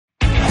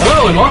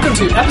Hello and welcome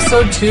to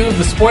episode 2 of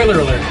the Spoiler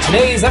Alert.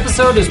 Today's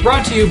episode is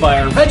brought to you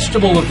by our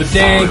vegetable of the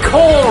day,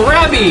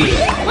 kohlrabi.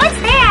 What's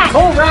that?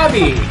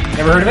 Kohlrabi.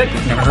 Never heard of it?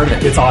 Never heard of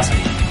it. It's awesome.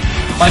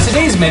 On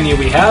today's menu,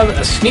 we have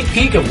a sneak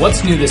peek of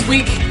what's new this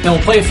week, then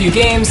we'll play a few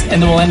games,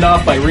 and then we'll end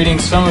off by reading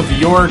some of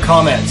your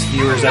comments,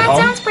 viewers at home.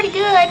 That sounds pretty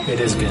good.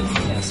 It is good,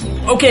 yes.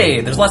 Okay,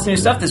 there's lots of new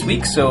stuff this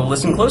week, so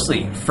listen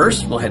closely.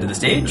 First, we'll head to the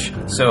stage.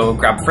 So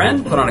grab a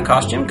friend, put on a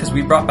costume, because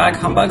we brought back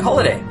Humbug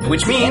Holiday,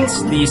 which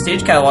means the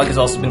stage catalog has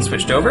also been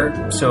switched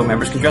over, so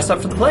members can dress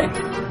up for the play.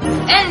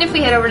 And if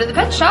we head over to the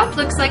pet shop,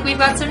 looks like we've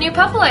got some new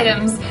Puffle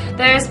items.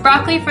 There's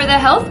broccoli for the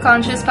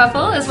health-conscious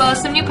Puffle, as well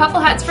as some new Puffle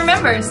hats for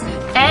members.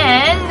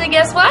 And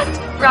guess what?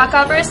 Rock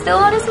Opera is still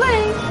on his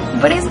way,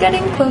 but he's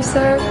getting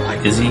closer.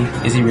 Is he?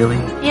 Is he really?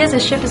 Yes,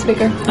 his ship is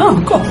bigger.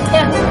 Oh, cool.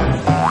 Yeah.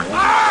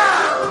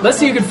 Let's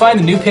see who can find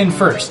the new pin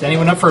first.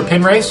 Anyone up for a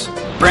pin race?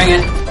 Bring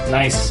it.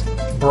 Nice.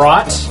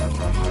 Brought.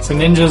 So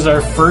Ninja's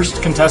our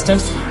first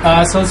contestant.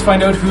 So let's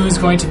find out who's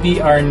going to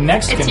be our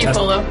next It's contestant. you,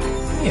 Polo.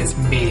 It's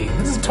me.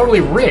 This is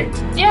totally rigged.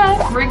 Yeah,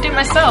 I rigged it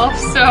myself.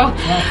 So,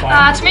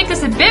 to make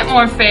this a bit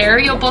more fair,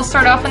 you'll both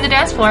start off on the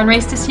dance floor and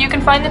race to see who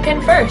can find the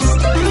pin first.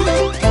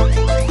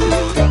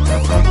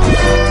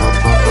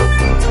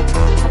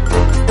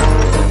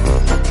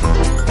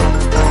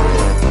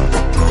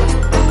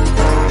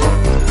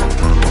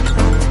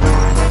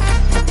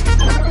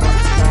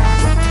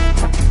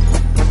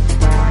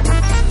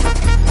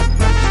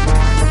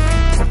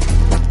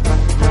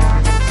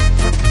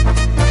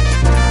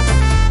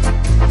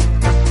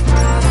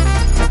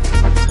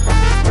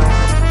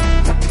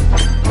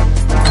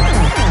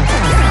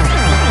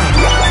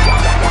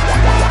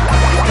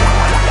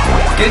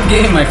 Good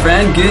game, my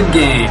friend. Good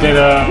game.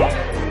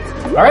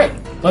 Alright,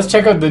 let's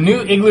check out the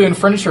new igloo and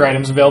furniture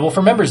items available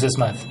for members this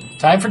month.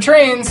 Time for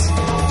trains!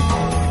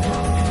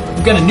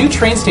 We've got a new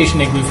train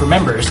station igloo for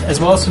members, as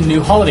well as some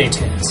new holiday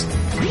tunes.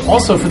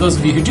 Also, for those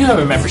of you who do have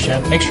a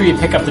membership, make sure you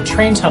pick up the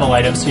train tunnel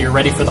items so you're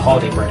ready for the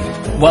holiday party.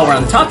 While we're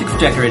on the topic of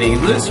decorating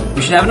igloos,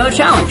 we should have another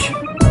challenge.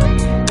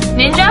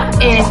 Ninja,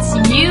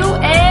 it's you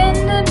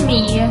and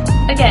me.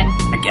 Again.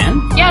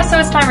 Again? Yeah, so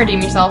it's time to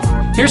redeem yourself.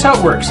 Here's how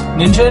it works.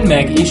 Ninja and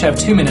Meg each have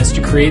 2 minutes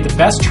to create the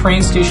best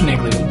train station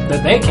igloo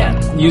that they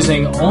can,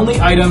 using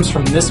only items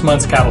from this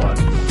month's catalog.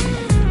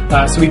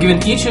 So we've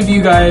given each of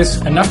you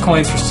guys enough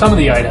coins for some of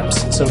the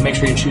items, so make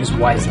sure you choose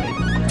wisely.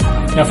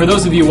 Now for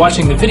those of you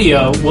watching the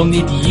video, we'll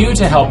need you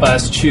to help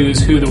us choose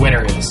who the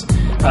winner is.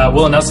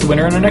 We'll announce the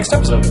winner in our next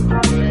episode.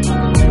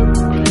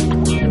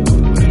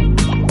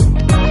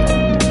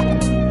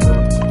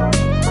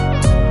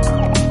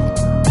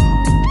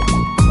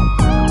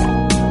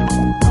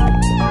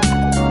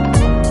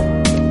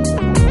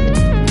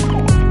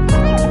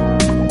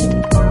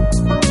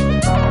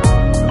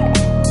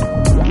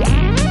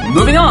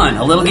 Moving on,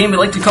 a little game we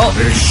like to call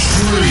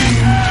Extreme Reading.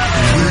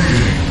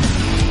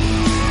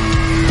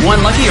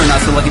 One lucky or not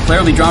so lucky player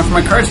will be drawn from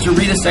our cards to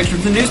read a section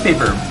from the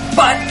newspaper.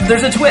 But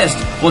there's a twist.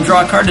 We'll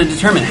draw a card to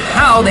determine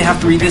how they have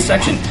to read this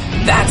section.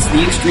 That's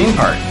the extreme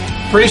part.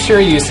 Pretty sure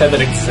you said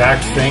that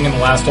exact thing in the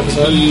last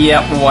episode?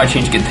 Yep, why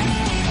change a good thing?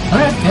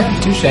 Alright, yeah,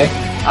 touche.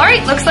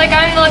 Alright, looks like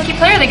I'm the lucky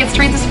player that gets to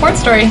read the sports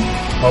story.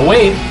 Well,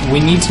 wait, we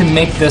need to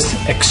make this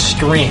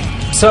extreme.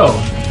 So,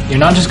 you're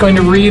not just going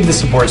to read the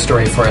support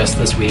story for us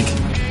this week.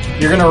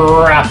 You're gonna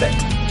rap it.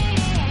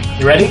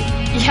 You ready?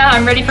 Yeah,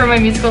 I'm ready for my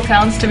musical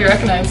talents to be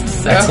recognized.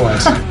 So.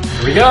 Excellent.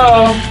 Here we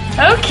go.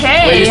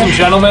 Okay. Ladies and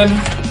gentlemen,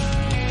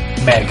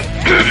 Meg.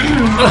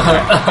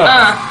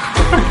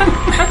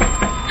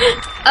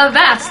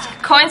 Avast!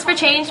 Coins for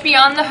change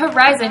beyond the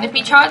horizon. If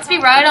me charts be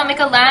right, I'll make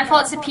a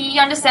landfall at Sapee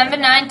on December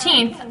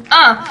 19th.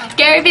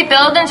 Gary be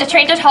building to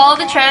train to haul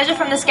the treasure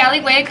from the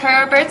scallywag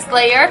Herbert's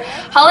lair.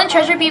 Hauling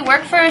treasure be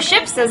work for a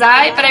ship, says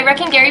I, but I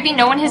reckon Gary be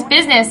knowing his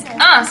business.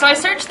 So I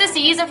searched the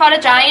seas and fought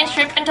a giant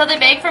ship until they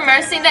begged for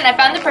mercy, then I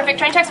found the perfect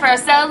train tracks for a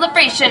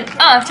celebration.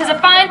 'Tis a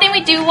fine thing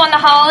we do on the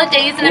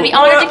holidays, and I'd be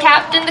honored to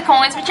captain the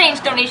coins for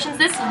change donations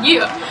this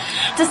year.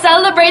 To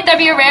celebrate,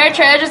 there'll be a rare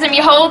treasures, and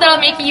behold, I'll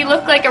make you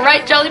look like a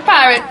right jolly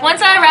pirate.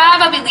 Once I arrive,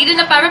 I'll be leading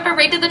a pirate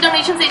parade to the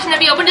donation station and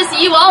be open to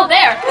see you all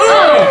there.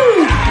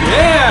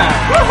 Yeah!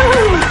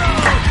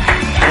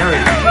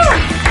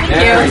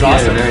 Very good,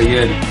 awesome. very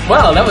good.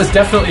 Well, that was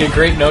definitely a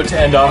great note to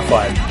end off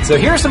on. So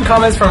here are some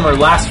comments from our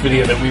last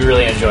video that we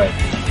really enjoyed.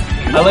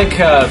 I like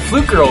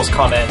Fluke Girl's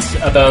comments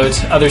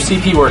about other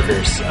CP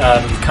workers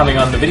coming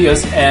on the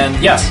videos, and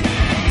yes,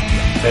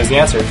 there's the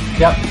answer.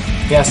 Yep.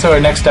 Yeah, so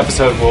our next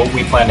episode,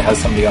 we plan to have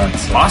somebody on.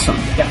 So. Awesome.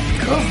 Yeah.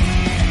 Cool.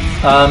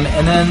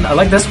 And then I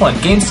like this one,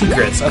 Game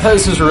Secrets. I thought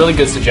this was a really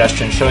good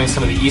suggestion, showing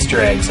some of the Easter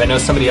eggs. I know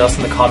somebody else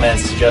in the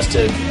comments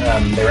suggested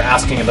they were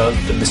asking about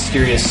the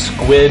mysterious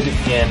squid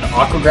in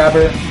Aqua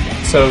Grabber.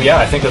 So yeah,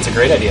 I think that's a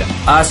great idea.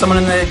 Someone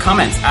in the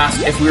comments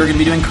asked if we were going to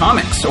be doing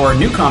comics or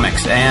new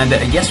comics, and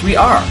yes, we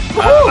are.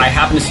 I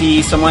happen to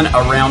see someone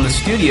around the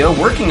studio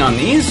working on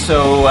these,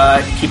 so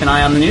keep an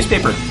eye on the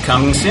newspaper.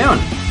 Coming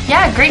soon.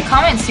 Yeah, great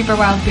comment, Super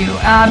Wild Boo.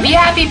 Be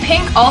Happy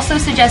Pink also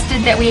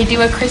suggested that we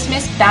do a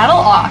Christmas battle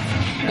off.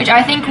 which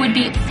I think would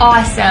be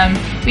awesome.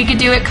 We could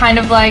do it kind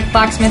of like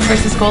blacksmith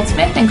versus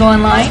goldsmith and go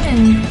online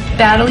and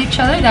battle each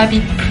other.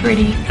 That'd be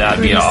pretty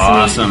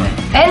awesome.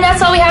 Sweet. And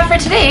that's all we have for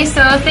today,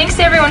 so thanks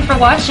to everyone for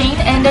watching,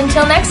 and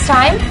until next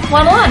time,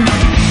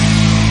 one.